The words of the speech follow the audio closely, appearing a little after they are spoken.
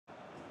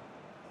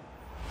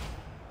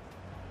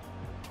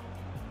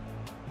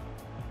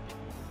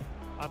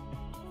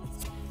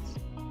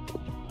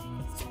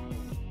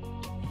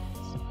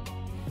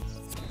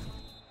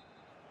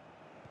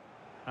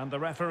And the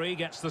referee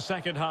gets the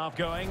second half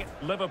going.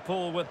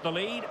 Liverpool with the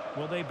lead.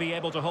 Will they be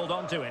able to hold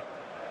on to it?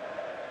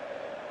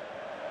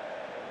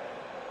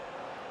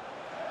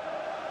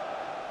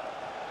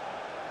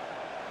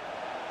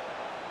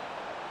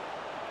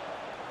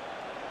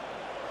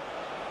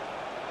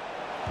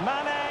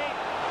 Mane!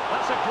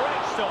 That's a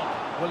great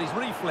stop. Well, his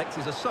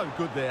reflexes are so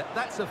good there.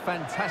 That's a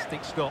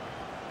fantastic stop.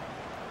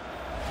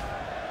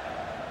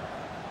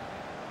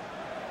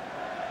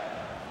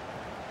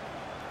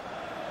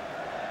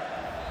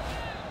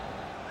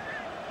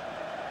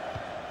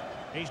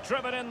 He's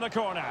driven in the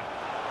corner.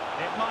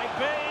 It might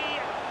be.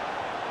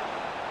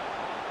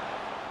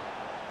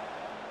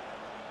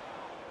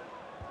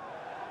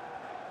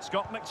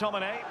 Scott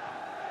McTominay.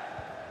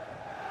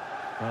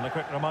 And a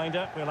quick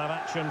reminder, we'll have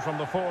action from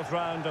the fourth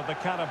round of the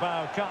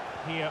Carabao Cup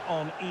here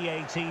on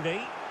EA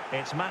TV.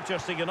 It's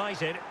Manchester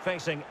United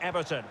facing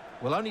Everton.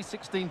 Well, only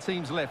 16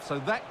 teams left, so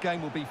that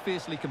game will be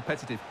fiercely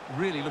competitive.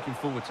 Really looking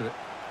forward to it.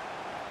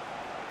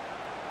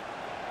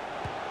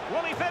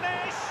 Will he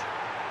finish?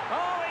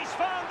 Oh, he's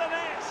found the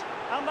net,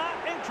 and that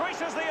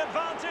increases the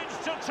advantage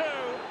to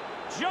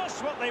 2.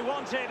 Just what they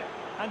wanted,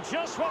 and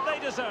just what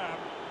they deserve.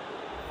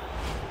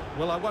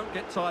 Well, I won't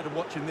get tired of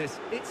watching this.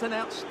 It's an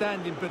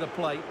outstanding bit of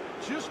play.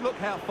 Just look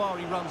how far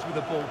he runs with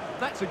the ball.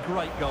 That's a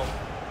great goal.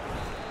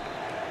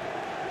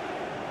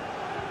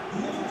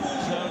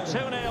 So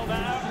 2-0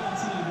 now.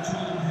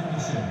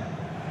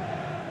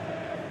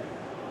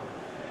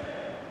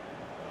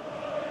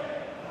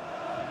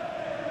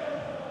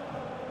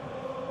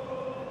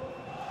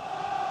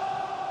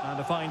 And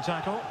a fine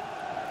tackle.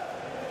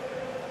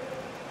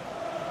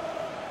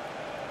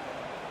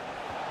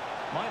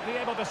 Might be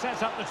able to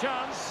set up the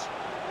chance,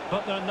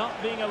 but they're not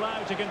being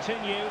allowed to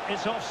continue.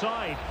 It's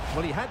offside.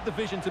 Well, he had the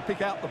vision to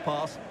pick out the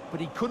pass,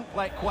 but he couldn't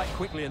play it quite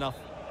quickly enough.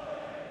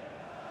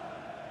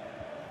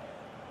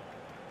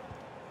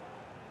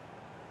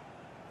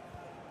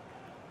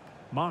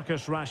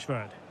 Marcus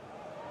Rashford.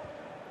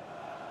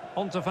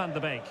 On to Van de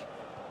Beek.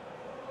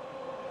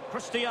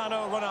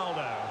 Cristiano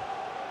Ronaldo.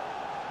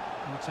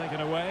 And taken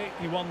away,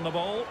 he won the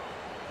ball.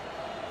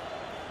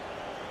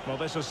 Well,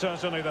 this is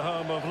certainly the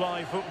home of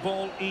live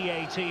football,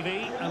 EA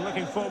TV, and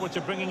looking forward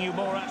to bringing you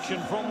more action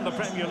from the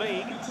Premier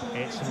League.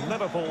 It's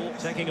Liverpool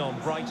taking on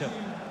Brighton.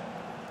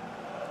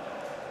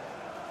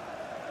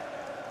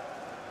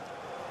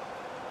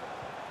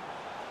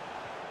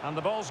 And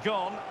the ball's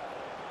gone.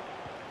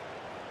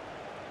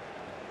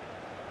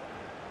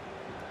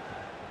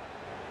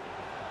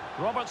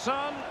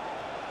 Robertson.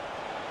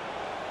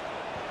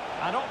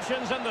 And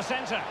options in the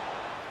centre.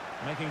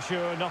 Making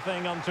sure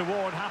nothing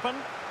untoward happened.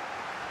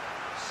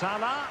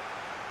 Salah.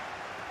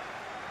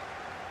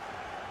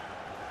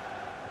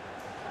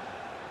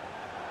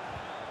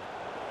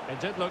 It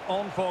did look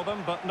on for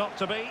them, but not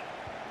to be.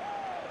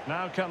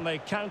 Now can they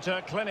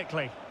counter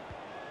clinically?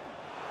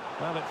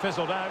 Well, it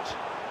fizzled out.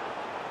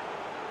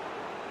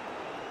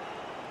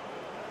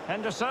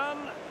 Henderson.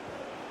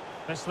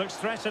 This looks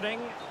threatening.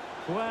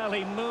 Well,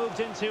 he moved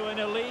into an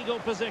illegal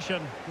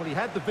position. Well, he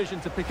had the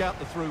vision to pick out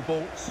the through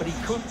ball, but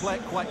he couldn't play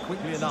it quite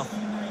quickly enough.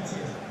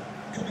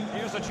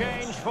 Here's a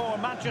change for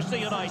Manchester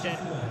United.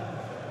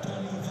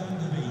 Van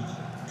de Beek.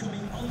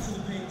 Coming onto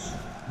the pitch,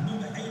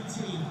 number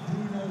 18,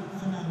 Bruno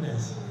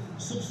Fernandes.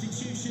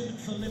 Substitution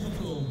for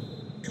Liverpool.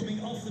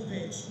 Coming off the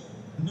pitch,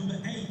 number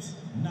 8,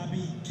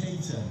 Naby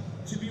Keita.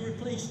 To be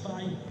replaced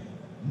by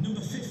number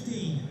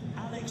 15,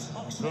 Alex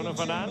Oxlade-Chamberlain. Bruno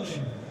Fernandes.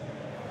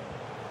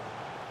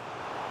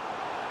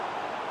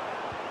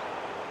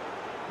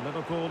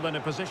 Liverpool in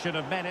a position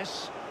of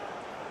menace,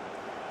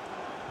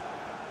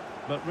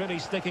 but really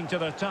sticking to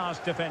their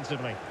task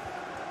defensively.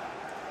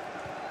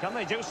 Can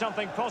they do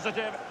something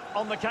positive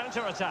on the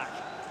counter-attack?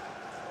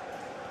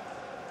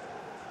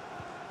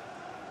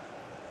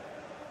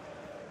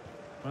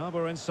 Well,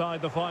 we're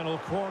inside the final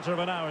quarter of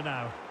an hour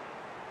now.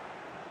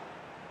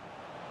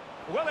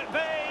 Will it be?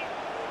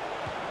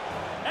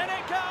 And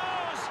it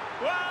goes!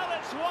 Well,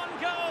 it's one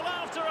goal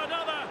after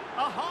another.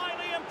 A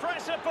highly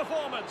impressive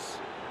performance.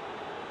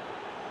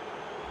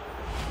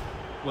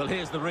 Well,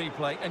 here's the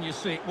replay, and you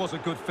see it was a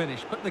good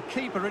finish. But the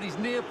keeper at his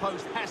near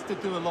post has to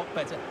do a lot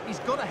better. He's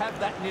got to have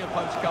that near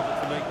post covered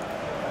for me.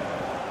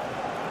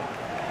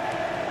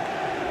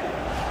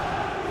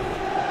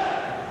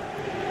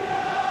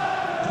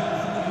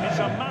 It's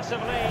a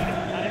massive lead,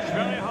 and it's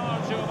very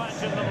hard to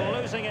imagine them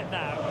losing it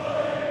now.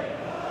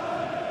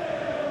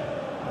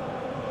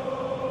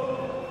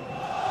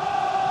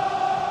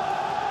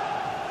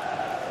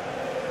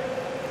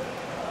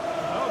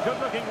 Oh,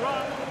 good-looking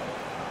run.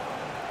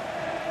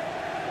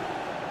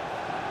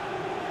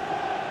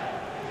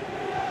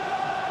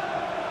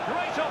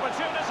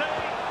 Opportunity,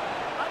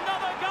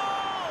 another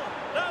goal!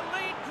 The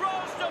lead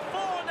grows to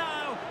 4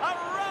 now, a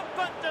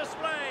rampant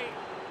display.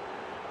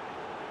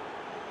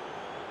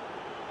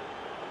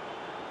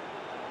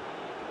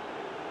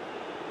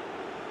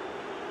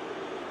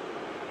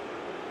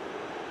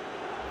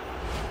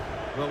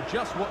 Well,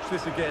 just watch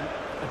this again.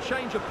 A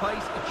change of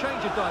pace, a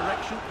change of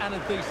direction, and a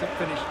decent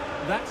finish.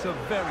 That's a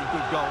very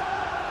good goal.